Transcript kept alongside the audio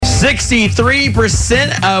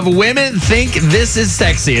63% of women think this is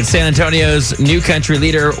sexy. It's San Antonio's new country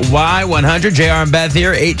leader, Y100. JR and Beth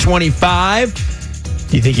here, 825.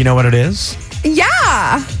 Do you think you know what it is? Yeah.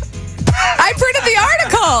 I printed the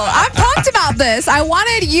article. I'm pumped about this. I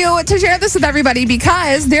wanted you to share this with everybody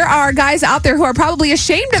because there are guys out there who are probably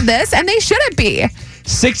ashamed of this, and they shouldn't be.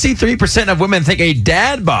 63% of women think a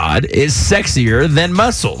dad bod is sexier than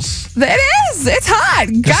muscles. It is. It's hot.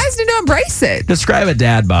 Guys need to embrace it. Describe a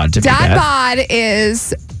dad bod to me, Dad Beth. bod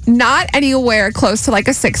is not anywhere close to like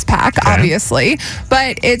a six-pack, obviously,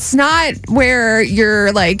 but it's not where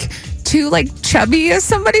you're like too like chubby, as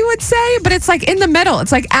somebody would say, but it's like in the middle.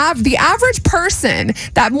 It's like the average person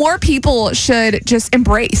that more people should just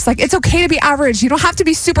embrace. Like, it's okay to be average. You don't have to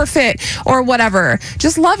be super fit or whatever.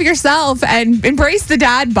 Just love yourself and embrace the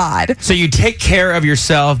dad bod. So you take care of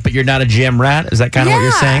yourself, but you're not a gym rat? Is that kind of what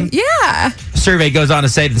you're saying? Yeah. Survey goes on to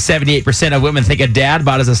say that 78% of women think a dad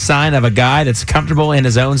bod is a sign of a guy that's comfortable in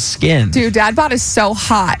his own skin. Dude, dad bod is so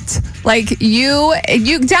hot. Like, you heard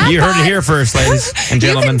it here first, ladies and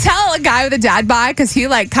gentlemen. You can tell a guy with a dad bod because he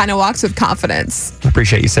like kind of walks with confidence. I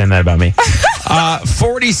appreciate you saying that about me.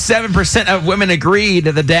 47% of women agreed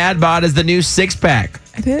that the dad bod is the new six-pack.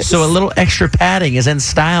 It is. So a little extra padding is in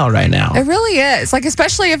style right now. It really is. Like,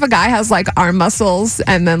 especially if a guy has like arm muscles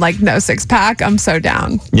and then like no six-pack, I'm so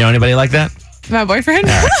down. You know anybody like that? My boyfriend?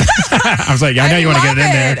 I was like, I know you want to get it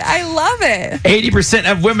in there. I love it. 80%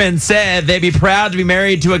 of women said they'd be proud to be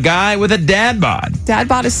married to a guy with a dad bod. Dad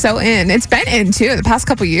bod is so in. It's been in, too, the past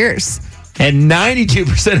couple years. And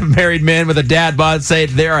 92% of married men with a dad bod say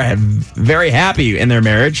they are very happy in their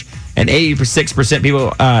marriage. And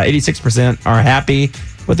 86% are happy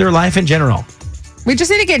with their life in general. We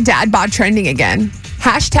just need to get dad bod trending again.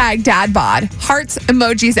 Hashtag dad bod. Hearts,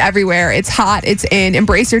 emojis everywhere. It's hot. It's in.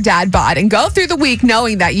 Embrace your dad bod and go through the week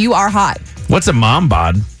knowing that you are hot. What's a mom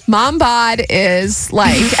bod? Mom bod is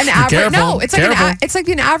like an average. No, it's like it's like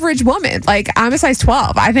an average woman. Like, I'm a size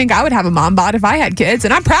 12. I think I would have a mom bod if I had kids,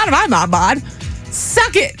 and I'm proud of my mom bod.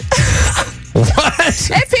 Suck it. What?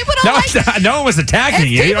 If people don't no one was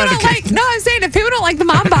attacking you. I'm saying if people don't like the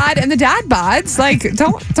mom bod and the dad bods, like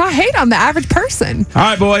don't hate on the average person. All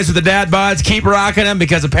right, boys, with the dad bods, keep rocking them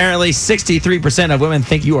because apparently 63% of women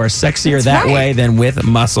think you are sexier that way than with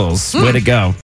muscles. Way to go.